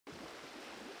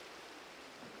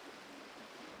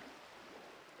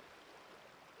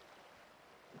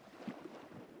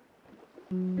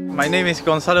My name is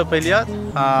Gonzalo Peillat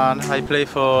and I play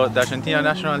for the Argentina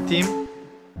national team.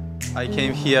 I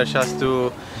came here just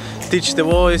to teach the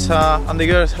boys and the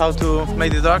girls how to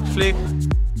make the drag flick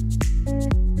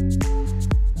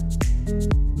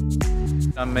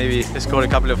and maybe score a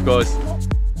couple of goals.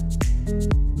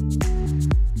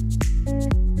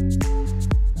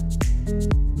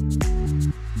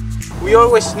 We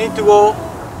always need to go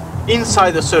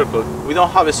inside the circle. We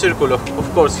don't have a circle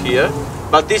of course here,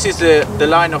 but this is the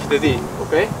line of the D,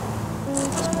 okay?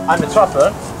 I'm a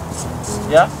trapper,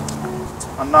 yeah?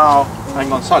 And now I'm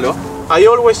Gonzalo. I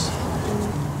always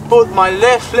put my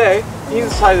left leg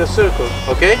inside the circle,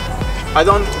 okay? I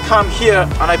don't come here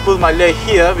and I put my leg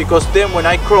here, because then when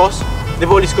I cross, the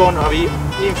ball is going to be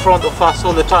in front of us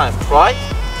all the time, right?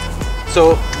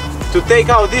 So to take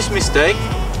out this mistake,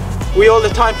 we all the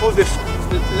time put the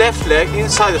left leg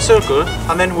inside the circle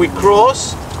and then we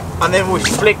cross and then we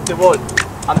flick the ball,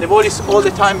 and the ball is all the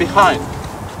time behind.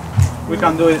 We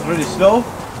can do it really slow.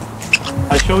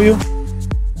 I'll show you.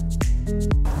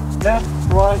 Left,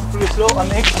 right, really slow, and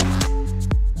next.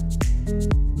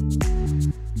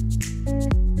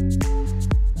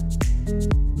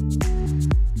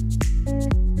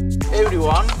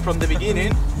 Everyone from the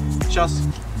beginning just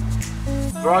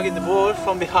dragging the ball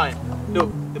from behind. Look,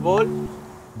 the ball,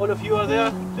 all of you are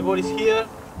there, the ball is here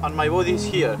and my body is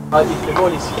here. If the ball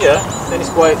is here, then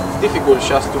it's quite difficult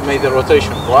just to make the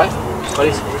rotation, right? But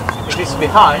if it's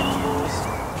behind,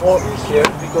 it's more easier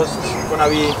because it's gonna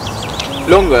be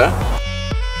longer.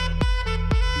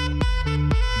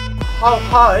 How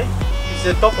high is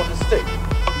the top of the stick?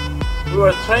 We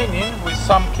were training with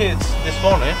some kids this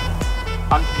morning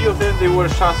and few of them, they were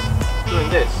just doing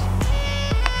this.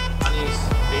 And it's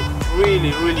a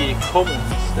really common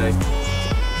mistake.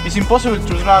 It's impossible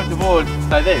to drag the ball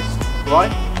like this,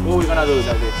 right? What we're gonna do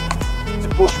like this, the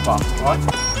push pass, right?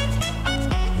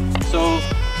 So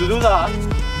to do that,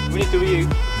 we need to be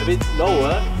a bit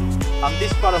lower, and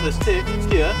this part of the stick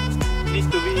here needs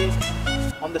to be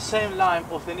on the same line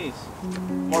of the knees,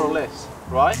 more or less,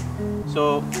 right?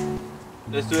 So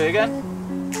let's do it again.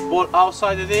 Ball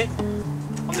outside the D,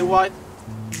 on the white,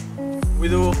 we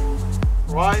do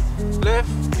right, left.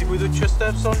 If we do 2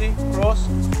 steps only, cross,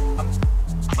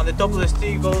 and the top of the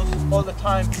stick goes all the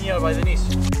time near by the knees.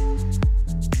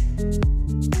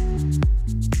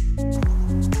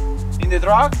 In the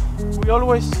drag, we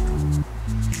always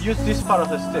use this part of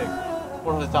the stick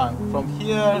all the time, from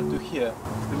here to here.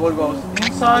 The ball goes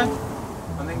inside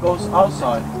and then goes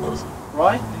outside,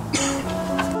 right?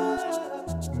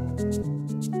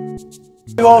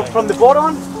 We go from the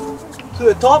bottom to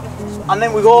the top and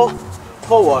then we go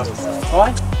forward,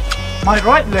 right? My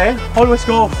right leg always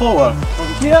go forward.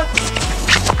 From here,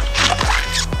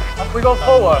 and we go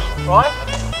forward, right?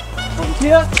 From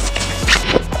here,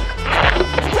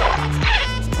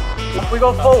 and we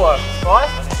go forward, right?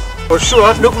 For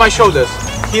sure, look my shoulders.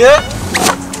 Here,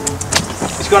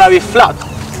 it's gonna be flat.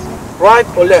 Right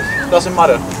or left, doesn't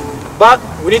matter. But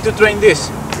we need to train this.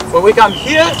 When we come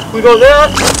here, we go there,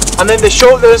 and then the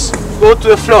shoulders go to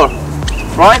the floor.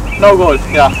 Right? No goal,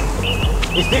 yeah.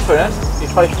 It's different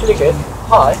if I flick it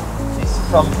high. It's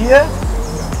from here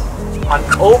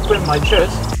and open my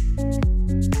chest